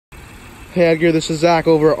Hey Edgar, this is Zach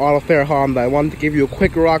over at AutoFair Honda. I wanted to give you a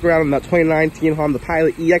quick walk around on that 2019 Honda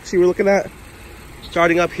Pilot EX you were looking at.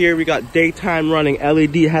 Starting up here, we got daytime running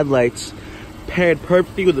LED headlights paired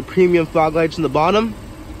perfectly with the premium fog lights in the bottom.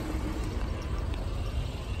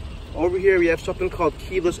 Over here, we have something called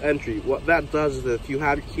keyless entry. What that does is that if you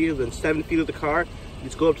have your keys within 7 feet of the car, you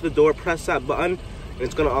just go up to the door, press that button, and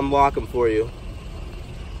it's going to unlock them for you.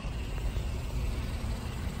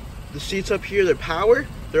 The seats up here, they're power.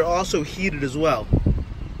 They're also heated as well.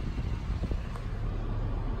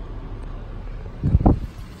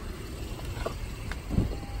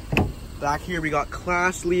 Back here we got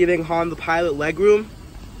class-leading Honda Pilot legroom.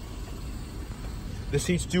 The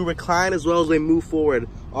seats do recline as well as they move forward.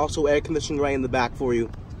 Also air conditioning right in the back for you.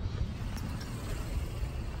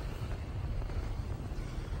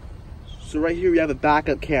 So right here we have a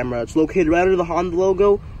backup camera. It's located right under the Honda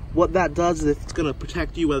logo. What that does is it's going to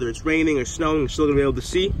protect you whether it's raining or snowing, you're still going to be able to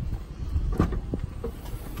see.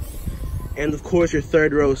 And of course your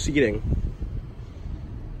third row seating.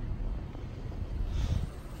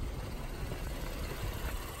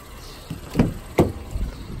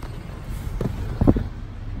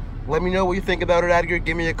 Let me know what you think about it, Edgar.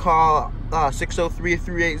 Give me a call,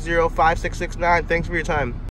 603-380-5669. Thanks for your time.